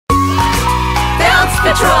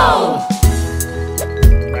Patrol!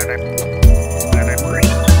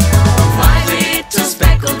 Five little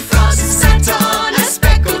speckled frogs sat on a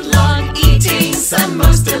speckled log, eating some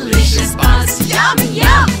most delicious bugs. Yum,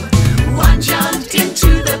 yum! One jumped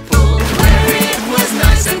into the pool where it was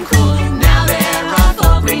nice and cool. Now there are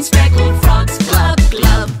 4 green speckled frogs. Glub,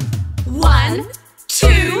 glub. 1,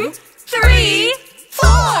 2, 3,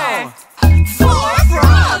 4! 4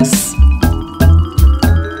 frogs!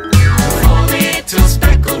 4 little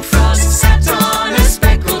speckled frogs sat on a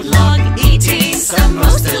speckled log, eating some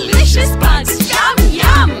most delicious bugs. Yum,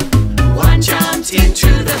 yum! One jumped into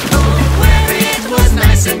the pool where it was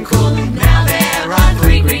nice and cool. Now there are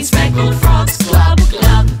 3 green speckled frogs. Glub,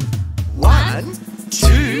 glub. 1,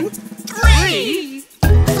 2, 3.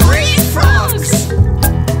 3 frogs!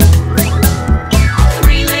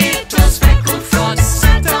 3 little speckled frogs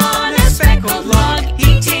sat on a speckled log,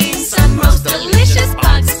 eating some most delicious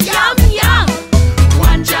bugs. Yum, yum!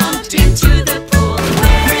 One jumped into the pool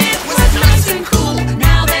where it was nice and cool.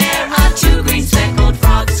 Now there are 2 green speckled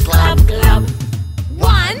frogs. Glub, glub.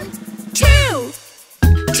 1, 2.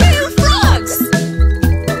 2 frogs!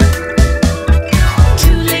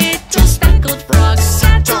 2 little speckled frogs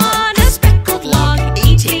sat on a speckled log,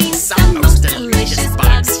 eating some most delicious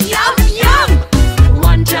bugs. Yum, yum!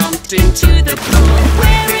 One jumped into the pool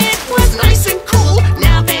where it was nice and cool.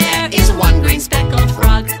 Now there is 1 green speckled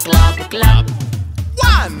frog. Glub, glub.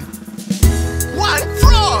 1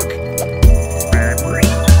 frog! 1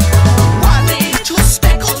 little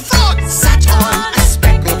speckled frog sat on a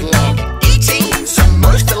speckled log, eating some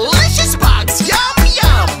most delicious bugs. Yum,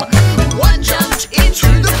 yum! 1 jumped into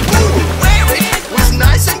the pool where it was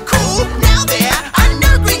nice and cool. Now there are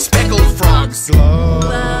no green speckled frogs.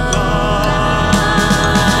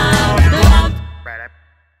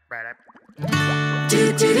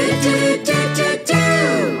 Do, do, do, do, do, do, do.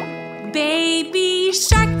 Baby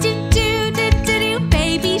shark, do, do, do, do, do.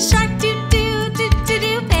 Baby shark, do, do, do, do,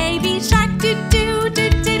 do. Baby shark, do, do, do,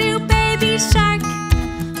 do, do. Baby shark.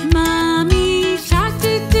 Mommy shark,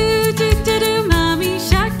 do, do, do, do, do. Mommy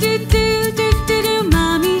shark, do, do, do, do, do.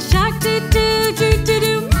 Mommy shark, do, do, do, do,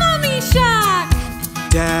 do. Mommy shark.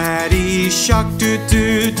 Daddy shark do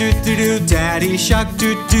do do do do. Daddy shark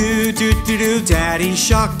do do do do do. Daddy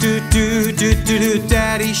shark do do do do do.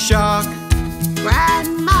 Daddy shark.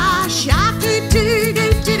 Grandma shark do do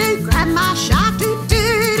do do do. Grandma shark do do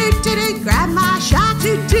do do do. Grandma shark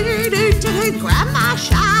do do do do do. Grandma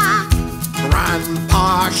shark.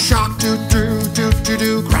 Grandpa shark do do do do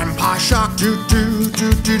do. Grandpa shark do do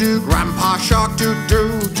do do do. Grandpa shark do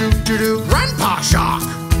do do do do. Grandpa shark.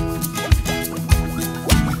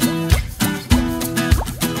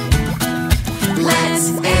 Let's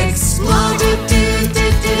explore, do, do, do,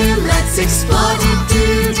 do. Let's explore, do,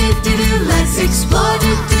 do, do, do, do. Let's explore,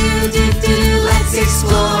 do, do, do, do, do. Let's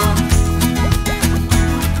explore.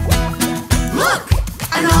 Look,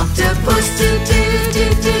 an octopus, do, do, do,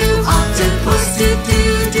 do. Octopus, do, do,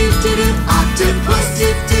 do, do, do. Octopus, do,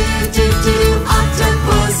 do, do, do.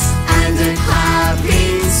 Octopus, and a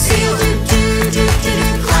clapping seal, do, do, do, do.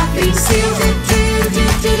 Clapping seal, do, do, do,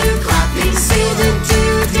 do. Clapping seal, do, do,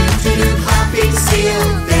 do, do. Clapping seal.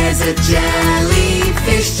 There's a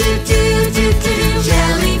jellyfish, do, do, do, do.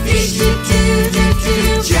 Jellyfish, do, do, do,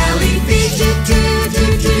 do. Jellyfish, do, do, do,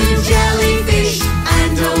 do. Jellyfish,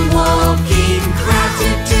 and a walking crab,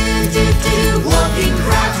 do, do, do, do. Walking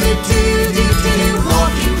crab, do, do, do, do.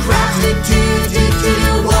 Walking crab, do, do, do, do.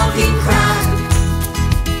 Walking crab.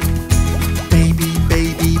 Baby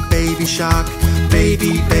baby baby shark.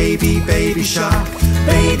 Baby baby baby shark.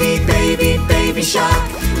 Baby, baby, baby shark.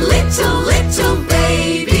 Little, little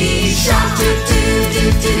baby shark. Do, do,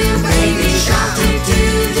 do, do. Baby shark. Do, do,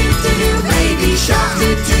 do, do. Baby shark. Do,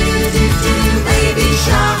 do, do, do. Baby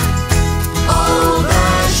shark. All the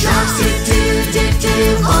sharks. Do, do, do,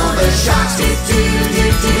 do. All the sharks. Do, do, do,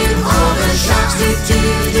 do. All the sharks. Do, do,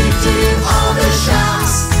 do, do. All the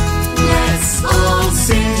sharks. Let's all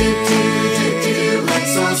sing. Do, do, do, do.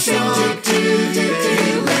 Let's all sing. Do, do, do,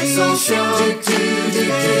 do. Let's all sing. Do, do, do,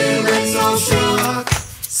 do. Let's all sing.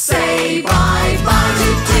 Say bye bye, do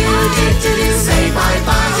do do do do. Say bye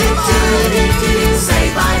bye, do do do do do. Say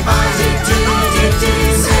bye bye, do do do do do.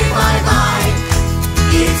 Say bye bye.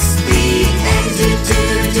 It's the end, do do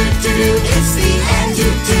do do do. It's the end, do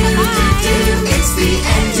do do do. It's the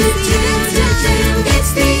end, do do do do.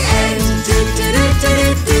 It's the end, do do do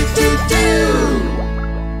do do do.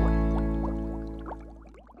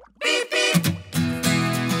 Beep beep.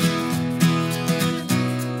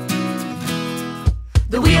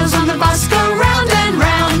 The wheels on the bus go round and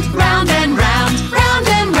round, round and round, round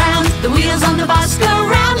and round. The wheels on the bus go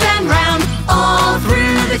round and round, all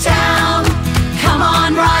through the town. Come on.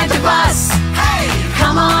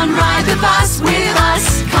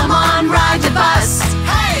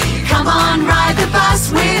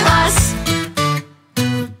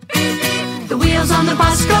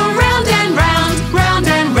 bus go round and round, round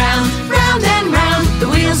and round, round and round. The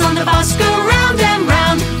wheels on the bus go round and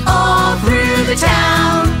round, all through the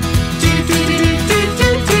town.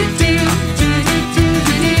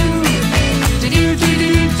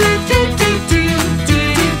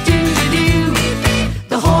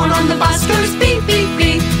 The horn on the bus goes beep, beep,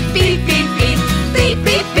 beep, beep, beep, beep, beep,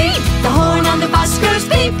 beep, beep. The horn on the bus goes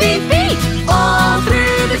beep, beep, beep, all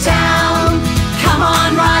through the town. Come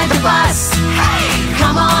on, ride the bus. Hey!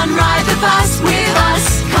 Come on, ride the bus with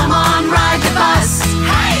us. Come on, ride the bus.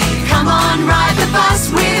 Hey! Come on, ride the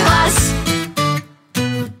bus with us.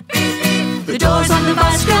 The doors on the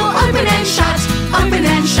bus go open and shut, open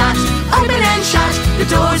and shut, open and shut. The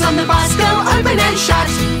doors on the bus go open and shut,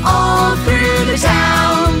 all through the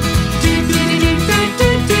town.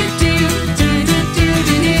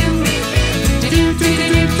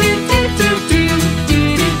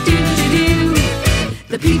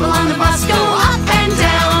 The people on the bus go up and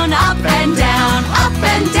down, up and down, up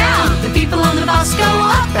and down. The people on the bus go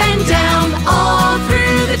up and down, all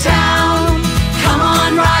through the town. Come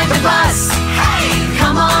on, ride the bus. Hey!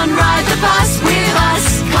 Come on, ride the bus with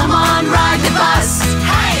us. Come on, ride the bus.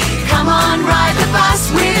 Hey! Come on, ride the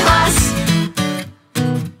bus with us.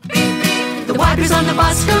 The wipers on the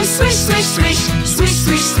bus go swish, swish, swish, swish,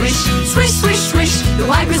 swish, swish, swish, swish, swish. The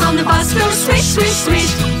wipers on the bus go swish, swish,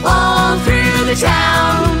 swish, all through the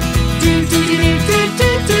town. Do do do do do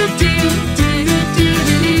do do do do do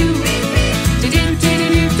do do.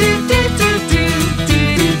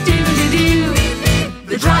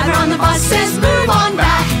 The driver on the bus says move on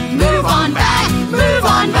back, move on back, move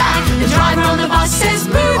on back. The driver on the bus says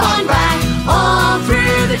move on back, all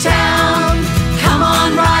through the town. Come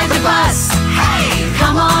on, ride the bus. Hey!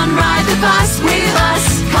 Come on, ride the bus with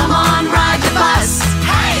us. Come on, ride the bus.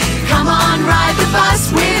 Hey! Come on, ride the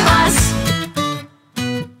bus with us.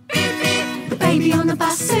 The baby on the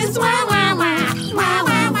bus says wah wah wah, wah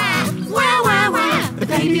wah wah, wah wah wah. The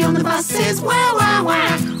baby on the bus says wah wah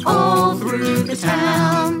wah, all through the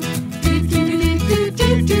town. Do do do do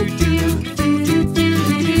do do do do do do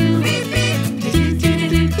do.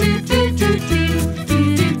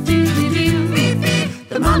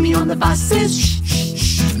 The mommy on the bus says shh, shh,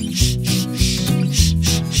 shh, shh, shh,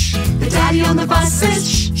 shh, shh. The daddy on the bus says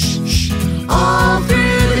shh, shh, shh, all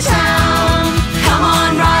through the town. Come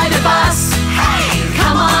on, ride the bus. Hey!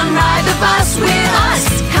 Come on, ride the bus with us.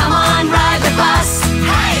 Come on, ride the bus.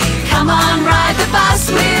 Hey! Come on, ride the bus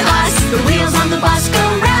with us. The wheels on the bus go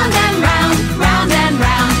round and round, round and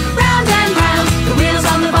round, round and round. The wheels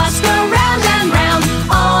on the bus go round and round,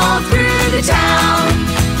 all through the town.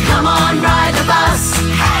 Come on, ride the bus.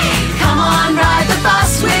 Hey! Come on, ride the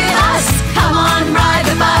bus with us. Come on, ride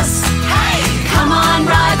the bus. Hey! Come on,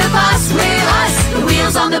 ride the bus with us. The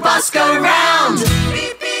wheels on the bus go round.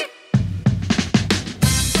 Beep, beep.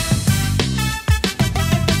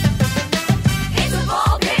 It's a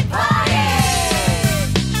ball pit party.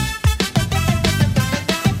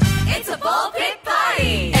 It's a ball pit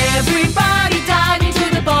party. Everybody dive into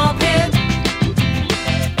the ball pit.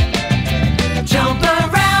 Jump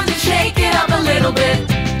around and shake it up a little bit.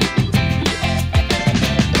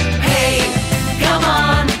 Hey, come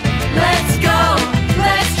on, let's go.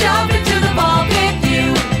 Let's jump into the ball pit,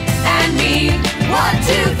 you and me. 1,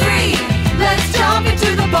 2, 3, let's jump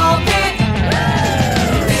into the ball pit.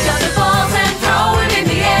 Pick up the balls and throw it in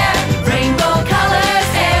the air. Rainbow colors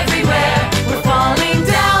everywhere. We're falling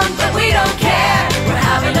down, but we don't care. We're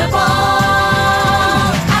having a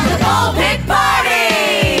ball at the ball pit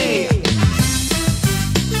party.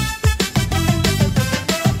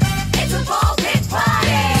 It's a ball pit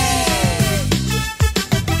party.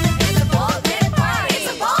 It's a ball pit party. It's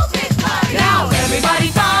a ball pit party. Now everybody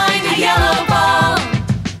find a yellow ball.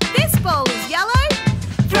 This ball is yellow,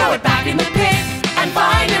 Throw it back in the pit and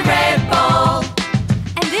find a red ball.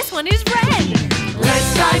 and this one is red.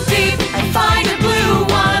 Let's dive deep and find a blue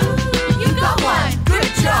one. You got one. Good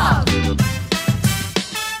job.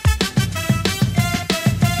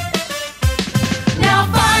 Now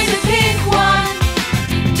find a pink one.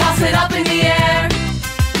 Toss it up in the air.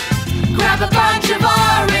 Grab a bunch of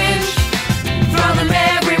orange. Throw them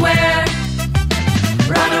everywhere.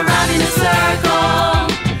 Run around in a circle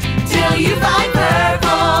till you find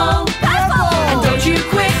purple. Purple. And don't you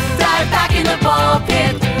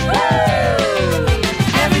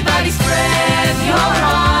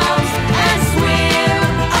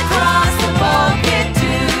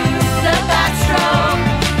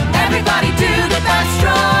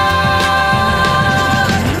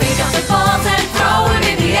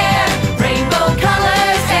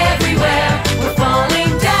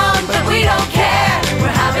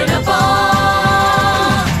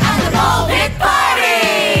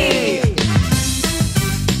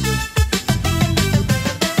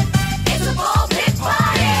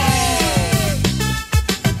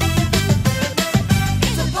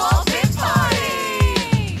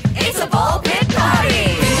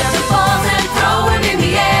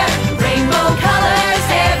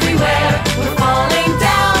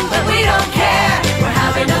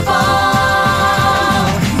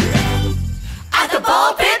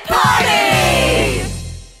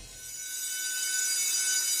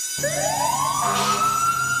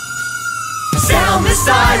Sound the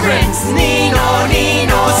sirens, Nino,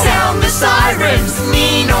 Nino. Sound the sirens,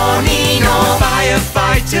 Nino, Nino.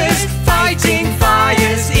 Firefighters, fighting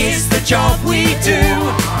fires is the job we do.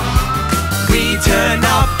 We turn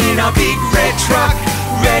up in our big red truck,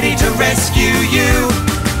 ready to rescue you.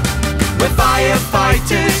 We're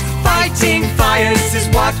firefighters, fighting fires is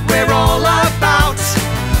what we're all about.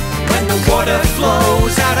 When the water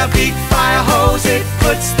flows out a big fire hose, it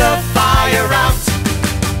puts the fire out.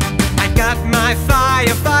 I got my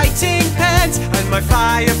firefighting pants and my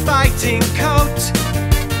firefighting coat,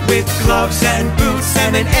 with gloves and boots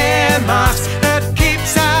and an air mask that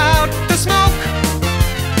keeps out the smoke.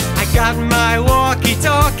 I got my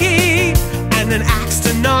walkie-talkie and an axe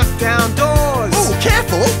to knock down doors. Oh,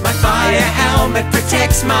 careful! My fire helmet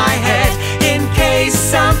protects my head in case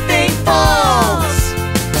something falls.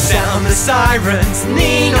 Sound the sirens,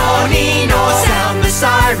 Nino, Nino. Sound the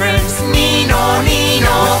sirens, Nino,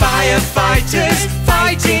 Nino. Firefighters,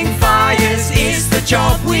 fighting fires is the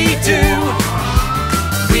job we do.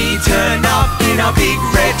 We turn up in our big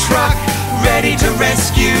red truck, ready to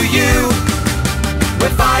rescue you.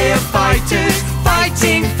 We're firefighters,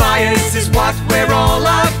 fighting fires is what we're all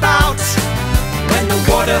about. When the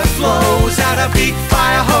water flows out a big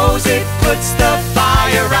fire hose, it puts the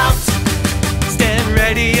fire out. Stand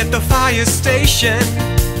ready at the fire station,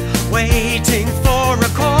 waiting for a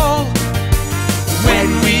call. When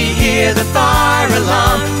we hear the fire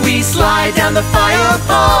alarm, we slide down the fire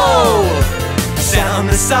pole. Sound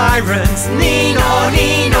the sirens, Nino,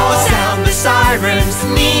 Nino. Sound the sirens,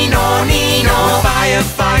 Nino, Nino.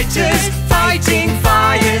 Firefighters, fighting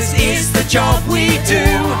fires is the job we do.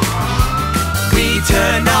 We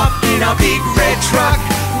turn up in our big red truck,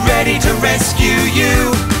 ready to rescue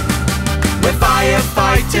you. We're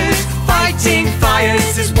firefighters, fighting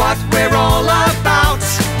fires is what we're all about.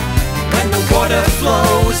 When the water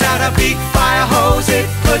flows out a big fire hose, it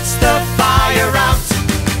puts the fire out.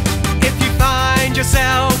 If you find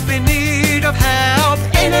yourself in need of help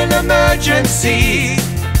in an emergency,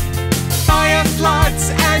 fire, floods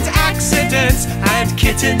and accidents, and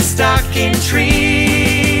kittens stuck in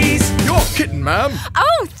trees. You're a kitten, ma'am.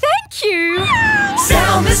 Oh, thank you.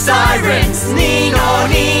 Sound the sirens, Nino,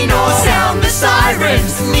 Nino. Sound the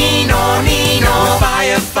sirens, Nino, Nino.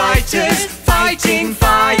 Firefighters, fighting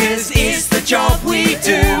fires is the job we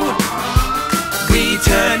do. We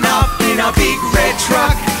turn up in our big red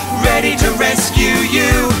truck, ready to rescue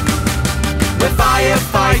you. We're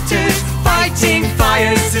firefighters, fighting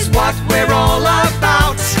fires is what we're all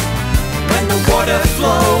about. When the water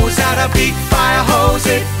flows out a big fire hose,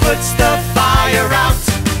 it puts the fire out.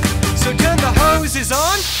 So turn the hoses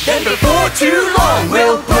on, Then before too long,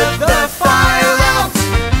 we'll put the fire out.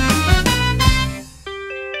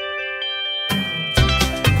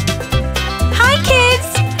 Hi,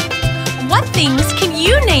 kids. What things can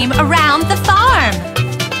you name around the farm?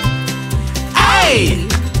 A.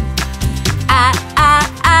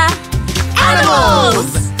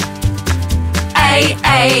 Animals. A.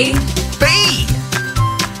 B.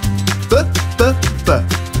 Bull.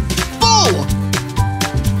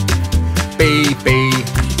 B.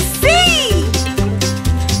 C.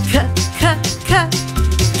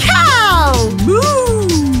 Cow. Moo.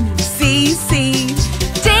 C.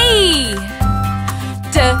 D.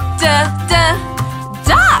 Duck.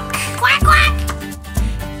 Quack quack.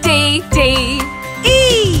 D. E.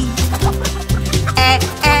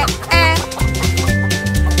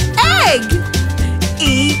 Egg.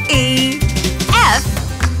 E. F.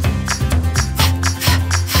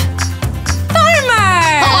 Farmer.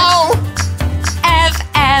 Oh. F.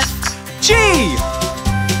 G.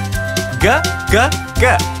 G.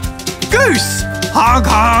 Goose. Honk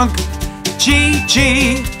honk. G.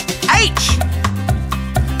 H.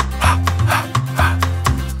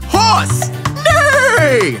 Horse.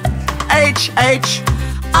 Nay. H.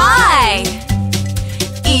 I.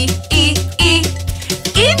 E.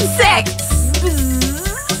 Insects.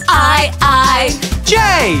 I. J.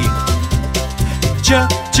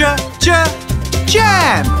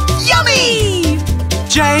 Jam. Yummy.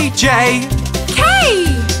 J. K.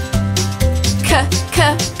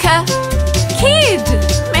 Kid.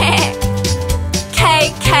 Meh. K.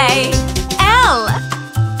 L.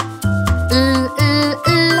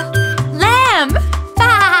 Lamb.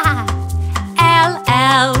 Ba. L.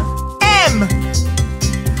 M.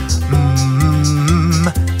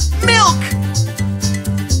 Milk.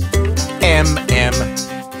 M. N.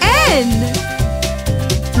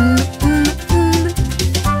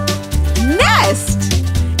 Nest.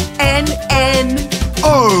 N.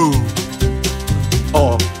 O.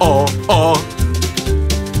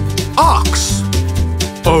 Ox.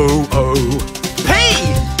 O.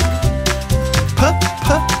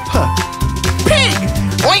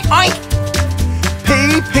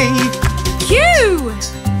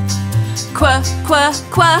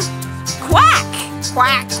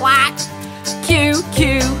 quack. Q,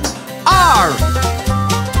 Q. R.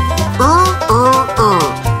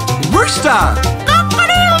 Rooster.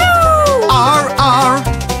 Cock-a-doodle-doo. R.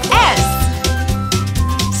 S.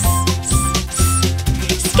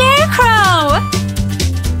 Scarecrow.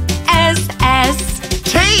 S.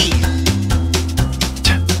 T.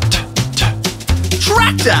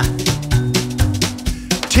 Tractor.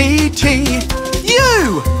 T.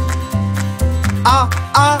 U.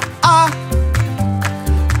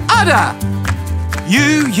 Udder.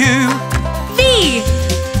 U. V.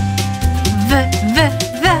 Vet.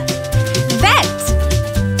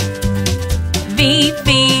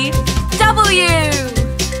 V. W.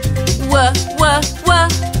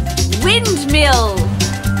 Windmill.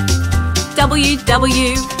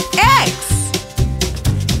 W. X.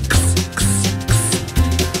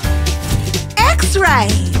 X-ray.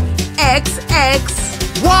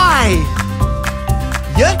 XX. Y.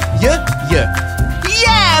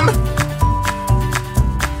 Yam.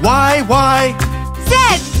 Y. Z.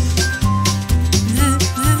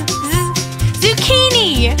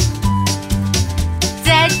 Zucchini.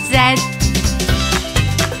 Z.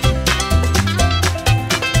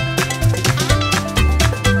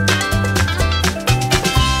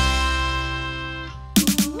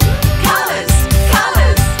 Colors,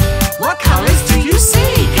 colors, What colors do you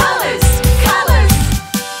see? colors, colors.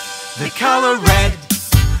 The color red,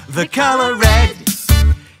 the color red.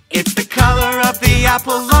 It's the color of the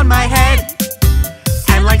apple on my head.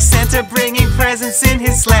 And like Santa bringing presents in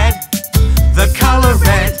his sled. The color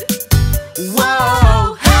red.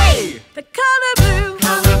 Whoa, hey! The color blue.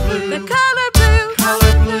 Color blue. The color blue.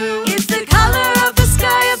 Color blue. Is the color of the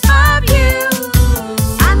sky above you.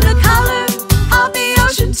 And the color of the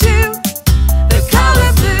ocean too. The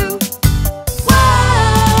color blue.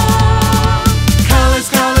 Whoa. Colors,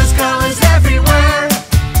 colors, colors everywhere.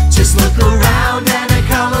 Just look around and a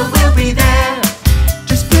color will be there.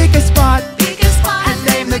 Just pick a spot Pick a spot. and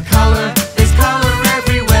name the color. There's color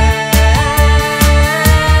everywhere.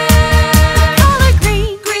 Color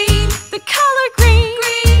green. Green. The color green.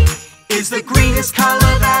 Green. Is the greenest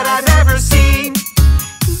color that I've ever seen.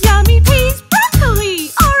 Yummy peas, broccoli,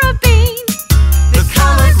 or a bean. The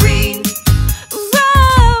color green.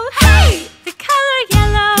 Whoa, hey! The color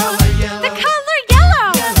yellow. Color yellow. The color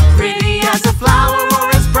yellow. Pretty as a flower or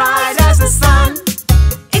as bright as the sun.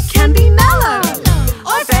 It can be mellow.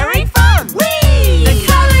 Or very fun. Whee! The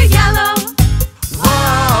color yellow.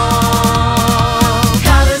 Whoa!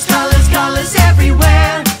 Colors, colors, colors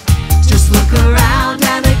everywhere. Just look around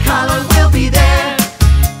and a color will be there.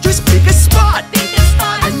 Just pick a spot Pick a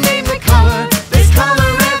spot. and name the color. There's color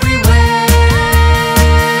everywhere.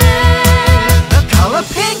 The color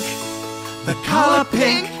pink. The color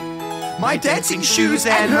pink. My dancing shoes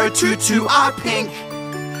and her tutu are pink.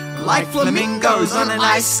 Like flamingos on an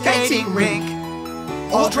ice skating rink.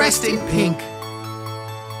 All dressed in pink.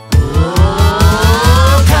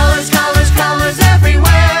 Oh, colors, colors, colors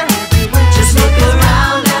everywhere. Just look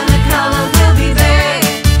around and the color will be there.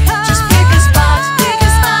 Just pick a spot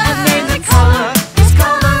and name the color. There's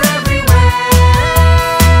color everywhere.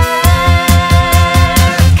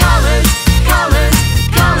 Colors, colors,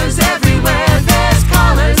 colors everywhere. There's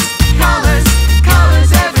colors, colors,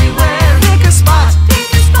 colors everywhere. Pick a spot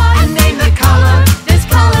and name the color. There's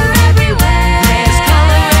color everywhere. There's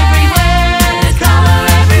color everywhere. There's color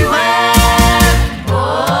everywhere.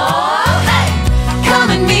 Oh, hey! Come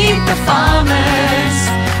and meet the farmers.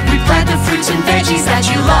 We plant the fruits and veggies that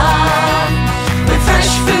you love. With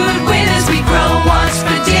fresh food winners we grow once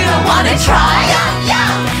for dinner. Wanna try? Yum,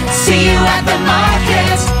 yum! See you at the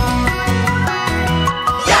market.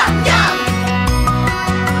 Yum, yum!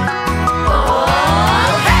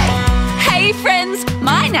 Oh, hey! Hey friends,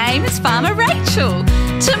 my name is Farmer Rachel.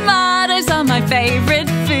 Tomatoes are my favorite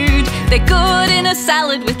food. They're good in a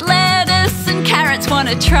salad with lettuce and carrots.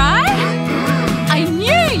 Wanna try? I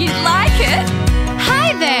knew you'd like it.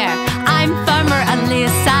 Hi there, I'm Farmer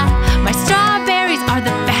Alyssa. My strawberries are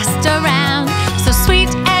the best around. So sweet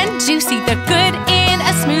and juicy, they're good in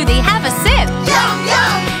a smoothie. Have a sip. Yum,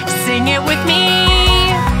 yum! Sing it with me.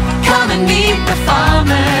 Come and meet the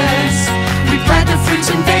farmers. We plant the fruits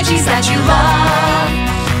and veggies that you love.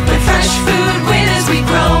 With fresh food winners we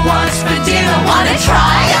grow once for dinner. Wanna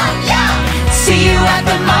try? Yum, yum! See you at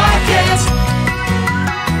the market.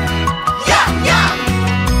 Yum, yum!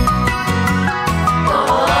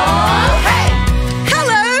 Oh, hey!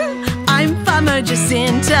 Hello, I'm Farmer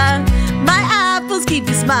Jacinta. My apples keep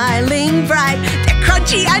you smiling bright. They're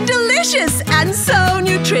crunchy and delicious and so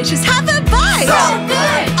nutritious. Have a bite. So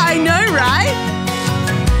good! I know, right?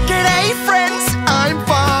 G'day, friends. I'm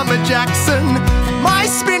Farmer Jackson. My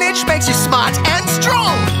spinach makes you smart and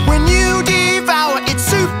strong.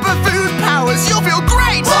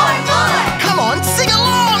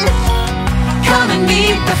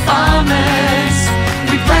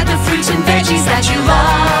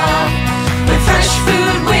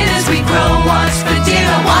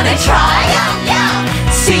 try? Yum, yum.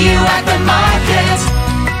 See you at the market.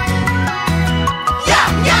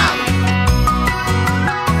 Yum, yum.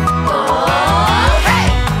 Oh, hey.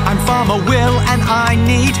 I'm Farmer Will and I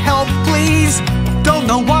need help, please. Don't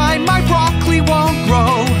know why my broccoli won't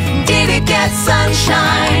grow. Did it get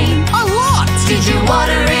sunshine? A lot! Did you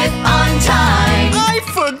water it on time? I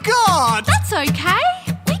forgot! That's okay.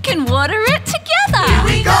 We can water it together. Here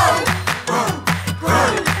we go. Grow,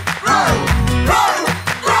 grow, grow, grow,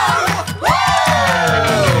 grow. Woo!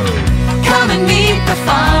 Come and meet the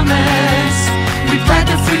farmers. We plant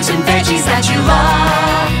the fruits and veggies that you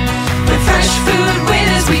love. We're fresh food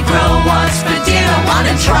winners. We grow what's for dinner.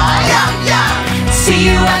 Wanna try? Yum, yum. See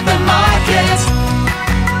you at the